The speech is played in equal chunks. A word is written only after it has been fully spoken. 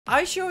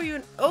I show you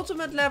an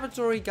ultimate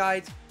laboratory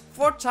guide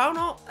for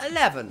Townhall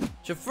 11.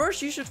 So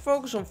first you should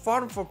focus on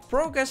farm for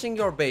progressing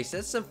your base.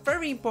 That's a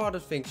very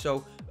important thing.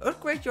 So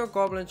upgrade your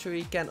goblin so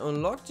you can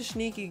unlock the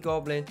sneaky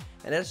goblin,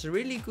 and that's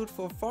really good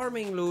for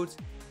farming loot,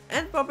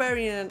 and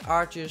barbarian and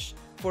archers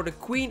for the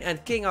queen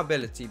and king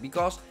ability,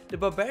 because the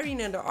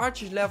barbarian and the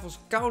archers levels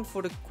count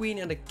for the queen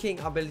and the king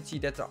ability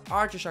that the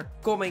archers are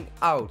coming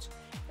out.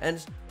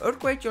 And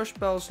upgrade your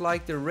spells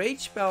like the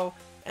rage spell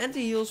and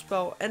the heal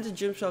spell and the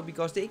jump spell,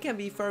 because they can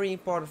be very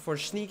important for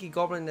sneaky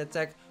goblin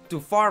attack to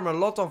farm a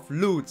lot of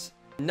loot.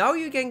 Now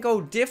you can go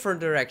different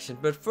directions,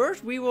 but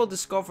first we will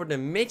discover the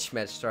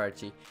mismatch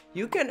strategy.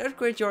 You can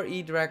upgrade your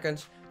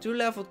E-dragons to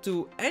level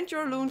 2 and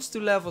your loons to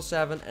level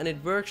 7, and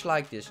it works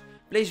like this.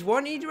 Place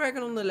one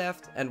E-dragon on the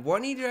left and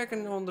one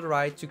E-dragon on the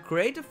right to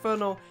create a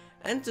funnel,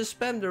 and to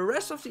spam the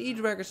rest of the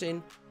E-dragons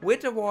in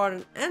with the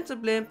warden and the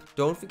blimp.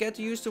 Don't forget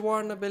to use the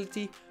warden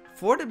ability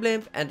for the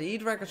blimp and the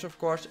E-dragons of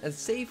course, and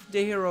save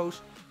the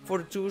heroes for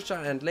the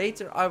 2-star, and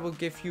later I will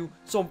give you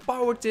some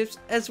power tips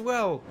as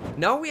well.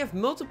 Now we have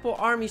multiple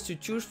armies to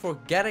choose for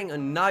getting a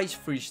nice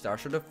 3-star.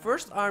 So the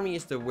first army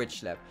is the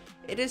witch lab.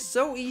 It is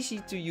so easy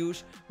to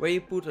use, where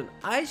you put an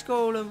ice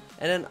golem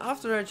and then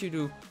after that you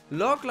do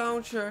log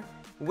launcher,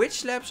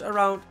 witch slabs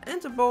around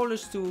and the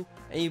bolus too,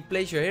 and you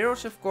place your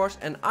heroes of course,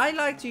 and I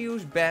like to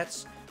use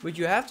bats. But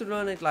you have to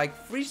learn it like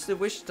freeze the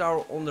witch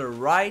tower on the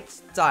right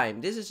time.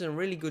 This is a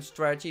really good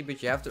strategy,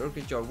 but you have to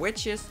upgrade your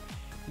witches,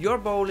 your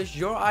bolus,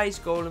 your ice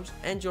golems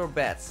and your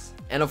bats.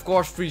 And of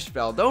course freeze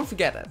spell, don't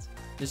forget it.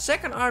 The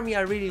second army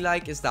I really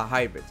like is the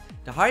hybrid.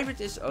 The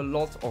hybrid is a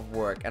lot of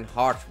work and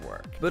hard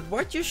work. But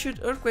what you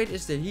should upgrade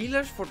is the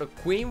healers for the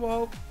queen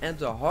walk and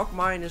the hawk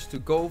miners to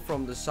go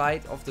from the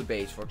side of the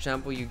base. For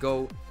example, you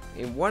go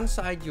in one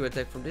side, you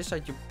attack from this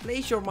side, you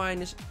place your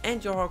miners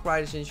and your hawk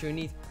riders in, so you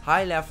need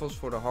high levels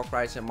for the hawk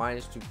riders and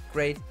miners to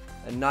create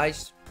a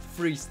nice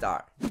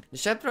 3-star. The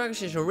Sap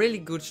Dragons is a really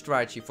good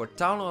strategy for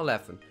Townhall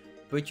 11,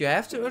 but you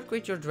have to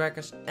upgrade your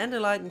dragons and the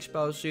lightning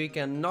spell so you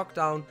can knock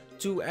down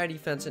 2 air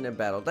defense in a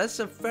battle. That's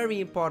a very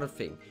important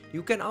thing.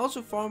 You can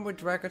also farm with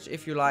dragons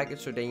if you like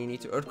it, so then you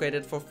need to upgrade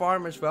it for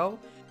farm as well.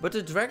 But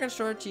the dragon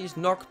strategy is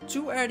knock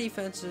 2 air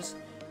defenses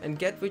and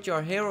get with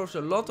your heroes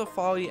a lot of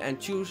value and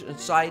choose a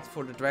side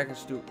for the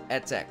dragons to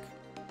attack.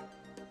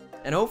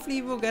 And hopefully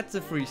you will get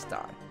the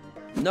 3-star.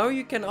 Now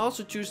you can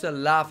also choose the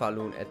lava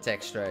loon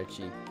attack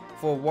strategy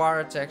for war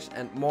attacks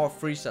and more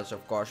 3-stars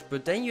of course.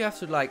 But then you have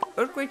to like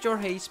upgrade your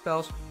haste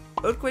spells,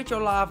 upgrade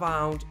your lava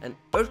hound and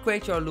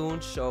upgrade your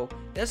loons. So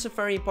that's a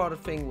very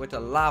important thing with the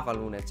lava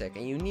loon attack,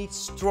 and you need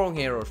strong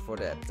heroes for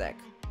the attack.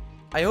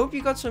 I hope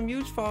you got some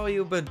use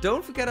value, but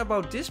don't forget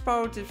about this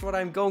power tips what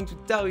I'm going to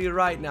tell you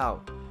right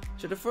now.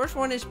 So the first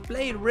one is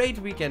play raid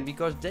weekend,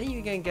 because then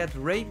you can get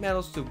raid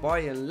medals to buy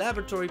a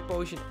laboratory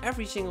potion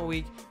every single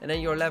week, and then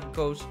your lab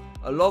goes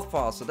a lot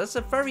faster. That's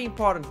a very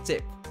important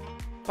tip.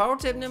 Power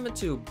tip number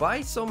 2,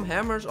 buy some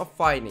hammers of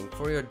fighting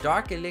for your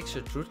dark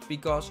elixir truth,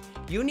 because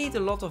you need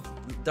a lot of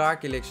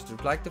dark elixir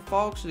truth, like the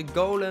falks, the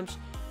golems,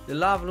 the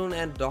lava loon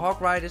and the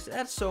hawk riders.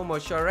 That's so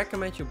much, so I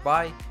recommend you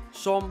buy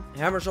some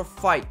hammers of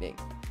fighting.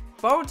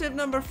 Power tip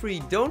number 3,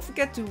 don't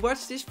forget to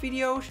watch these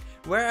videos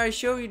where I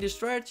show you the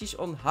strategies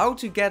on how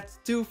to get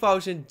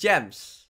 2000 gems.